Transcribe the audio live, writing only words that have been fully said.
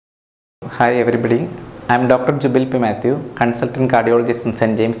Hi everybody, I am Dr. Jubil P Mathew, consultant cardiologist in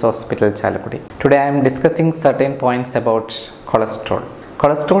St. James Hospital, Chalakudi. Today I am discussing certain points about cholesterol.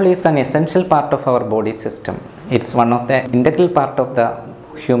 Cholesterol is an essential part of our body system. It's one of the integral part of the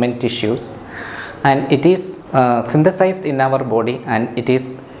human tissues, and it is synthesized in our body, and it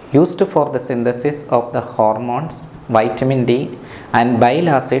is used for the synthesis of the hormones, vitamin D and bile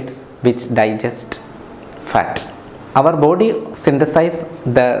acids which digest fat. Our body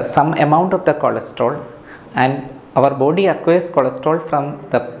synthesizes some amount of the cholesterol, and our body acquires cholesterol from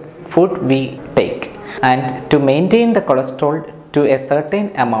the food we take. And to maintain the cholesterol to a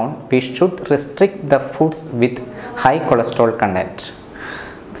certain amount, we should restrict the foods with high cholesterol content.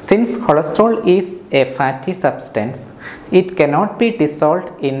 Since cholesterol is a fatty substance, it cannot be dissolved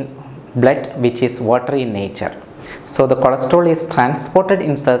in blood, which is watery in nature. So the cholesterol is transported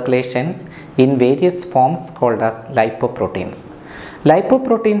in circulation in various forms called as lipoproteins.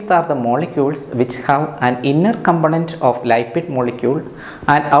 Lipoproteins are the molecules which have an inner component of lipid molecule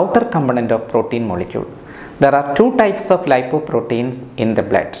and outer component of protein molecule. There are two types of lipoproteins in the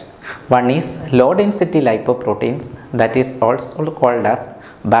blood. One is low density lipoproteins, that is also called as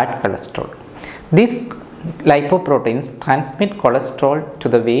bad cholesterol. These lipoproteins transmit cholesterol to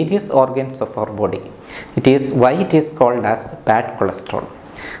the various organs of our body. It is why it is called as bad cholesterol.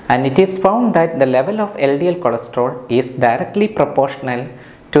 And it is found that the level of LDL cholesterol is directly proportional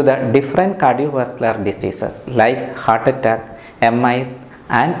to the different cardiovascular diseases like heart attack, MIs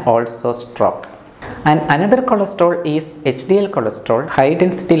and also stroke. And another cholesterol is HDL cholesterol, high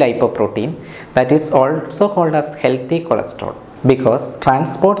density lipoprotein, that is also called as healthy cholesterol, because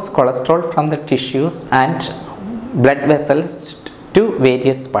transports cholesterol from the tissues and blood vessels to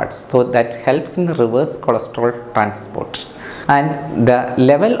various parts, so that helps in reverse cholesterol transport. And the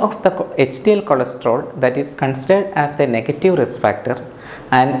level of the HDL cholesterol, that is considered as a negative risk factor,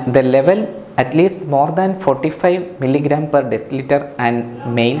 and the level at least more than 45 mg per deciliter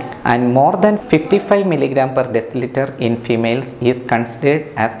in males and more than 55 mg per deciliter in females is considered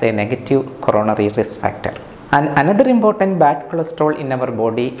as a negative coronary risk factor. And another important bad cholesterol in our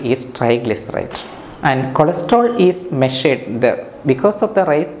body is triglyceride. And cholesterol is measured. Because of the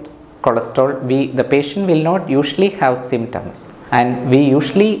raised cholesterol, the patient will not usually have symptoms, and we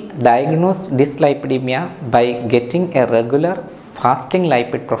usually diagnose dyslipidemia by getting a regular fasting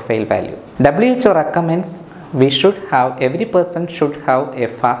lipid profile value. WHO recommends every person should have a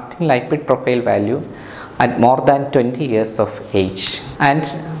fasting lipid profile value at more than 20 years of age. And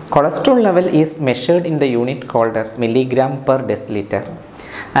cholesterol level is measured in the unit called as milligram per deciliter,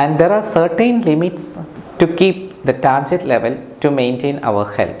 and there are certain limits to keep the target level to maintain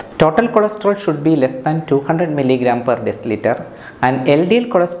our health. Total cholesterol should be less than 200 mg per deciliter, and LDL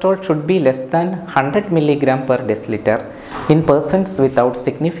cholesterol should be less than 100 mg per deciliter in persons without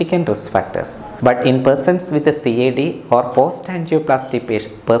significant risk factors. But in persons with a CAD or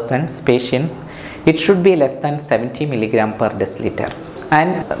post-angioplasty patients, it should be less than 70 mg per deciliter.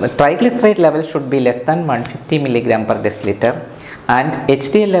 And the triglyceride level should be less than 150 mg per deciliter, and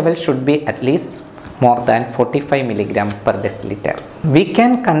HDL level should be at least more than 45 mg per deciliter. We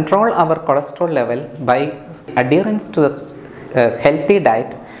can control our cholesterol level by adherence to the healthy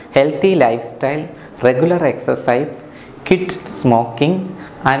diet, healthy lifestyle, regular exercise, quit smoking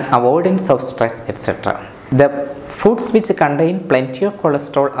and avoidance of stress, etc. The foods which contain plenty of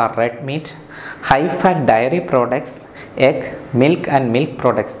cholesterol are red meat, high fat dairy products, egg, milk and milk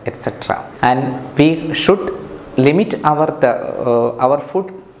products, etc. And we should limit our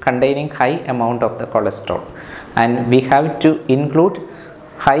food containing high amount of the cholesterol, and we have to include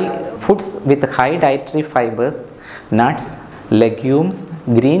foods with high dietary fibers, nuts, legumes,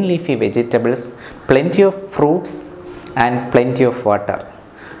 green leafy vegetables, plenty of fruits and plenty of water.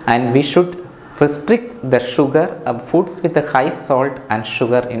 And we should restrict the sugar of foods with a high salt and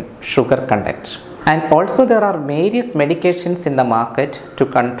sugar content. And also there are various medications in the market to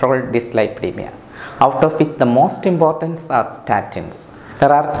control dyslipidemia, out of which the most important are statins.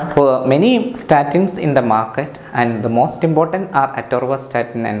 There are many statins in the market, and the most important are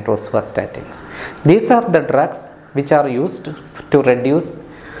atorvastatin and rosuvastatins. These are the drugs which are used to reduce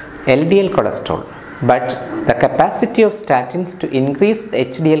LDL cholesterol, but the capacity of statins to increase the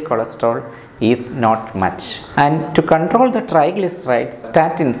HDL cholesterol is not much. And to control the triglycerides,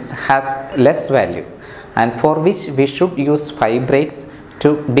 statins has less value, and for which we should use fibrates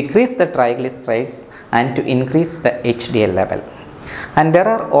to decrease the triglycerides and to increase the HDL level. And there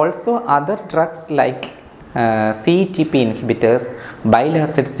are also other drugs like CETP inhibitors, bile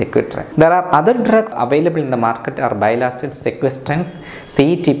acid sequestrants. There are other drugs available in the market are bile acid sequestrants,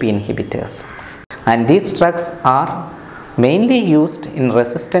 CETP inhibitors. And these drugs are mainly used in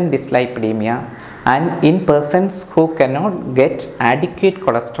resistant dyslipidemia and in persons who cannot get adequate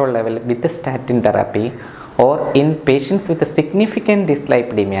cholesterol level with the statin therapy, or in patients with a significant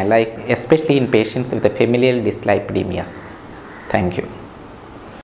dyslipidemia, like especially in patients with the familial dyslipidemias. Thank you.